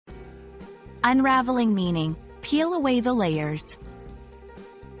Unraveling Meaning, Peel Away the Layers.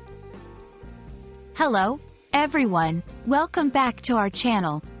 Hello, everyone. Welcome back to our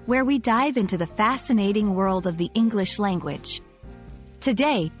channel, where we dive into the fascinating world of the English language.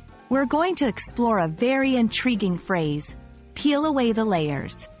 Today, we're going to explore a very intriguing phrase, peel away the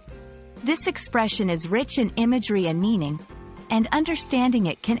layers. This expression is rich in imagery and meaning, and understanding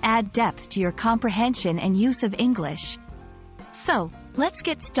it can add depth to your comprehension and use of English. So, let's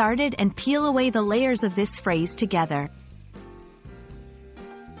get started and peel away the layers of this phrase together.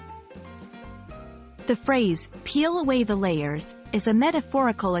 The phrase, peel away the layers, is a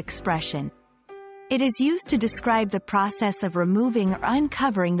metaphorical expression. It is used to describe the process of removing or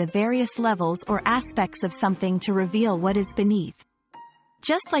uncovering the various levels or aspects of something to reveal what is beneath.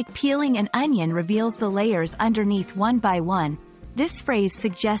 Just like peeling an onion reveals the layers underneath one by one, this phrase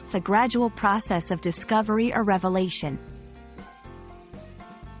suggests a gradual process of discovery or revelation.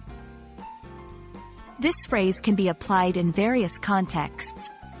 This phrase can be applied in various contexts,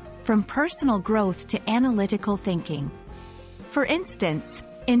 from personal growth to analytical thinking. For instance,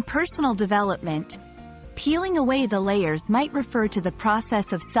 in personal development, peeling away the layers might refer to the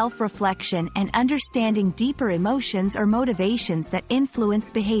process of self-reflection and understanding deeper emotions or motivations that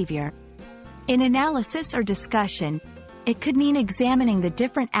influence behavior. In analysis or discussion, it could mean examining the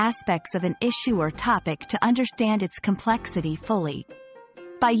different aspects of an issue or topic to understand its complexity fully.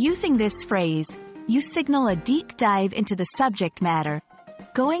 By using this phrase, you signal a deep dive into the subject matter,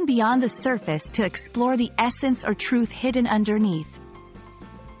 going beyond the surface to explore the essence or truth hidden underneath.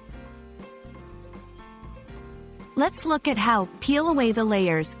 Let's look at how peel away the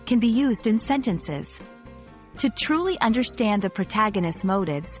layers can be used in sentences. To truly understand the protagonist's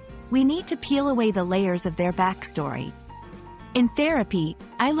motives, we need to peel away the layers of their backstory. In therapy,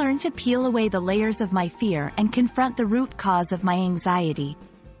 I learned to peel away the layers of my fear and confront the root cause of my anxiety.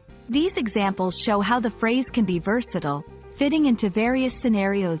 These examples show how the phrase can be versatile, fitting into various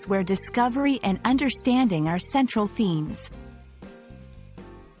scenarios where discovery and understanding are central themes.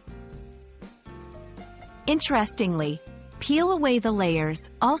 Interestingly, peel away the layers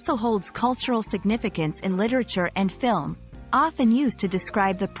also holds cultural significance in literature and film, often used to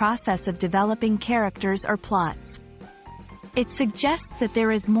describe the process of developing characters or plots. It suggests that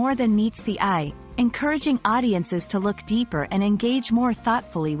there is more than meets the eye, encouraging audiences to look deeper and engage more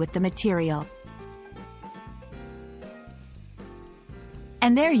thoughtfully with the material.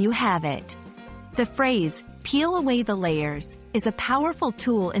 And there you have it. The phrase, peel away the layers, is a powerful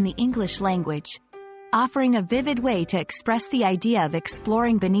tool in the English language, offering a vivid way to express the idea of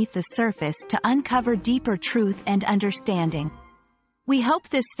exploring beneath the surface to uncover deeper truth and understanding. We hope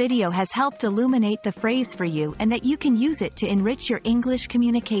this video has helped illuminate the phrase for you and that you can use it to enrich your English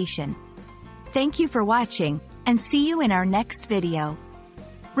communication. Thank you for watching, and see you in our next video.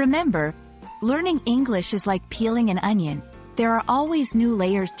 Remember, learning English is like peeling an onion. There are always new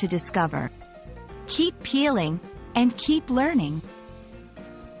layers to discover. Keep peeling, and keep learning.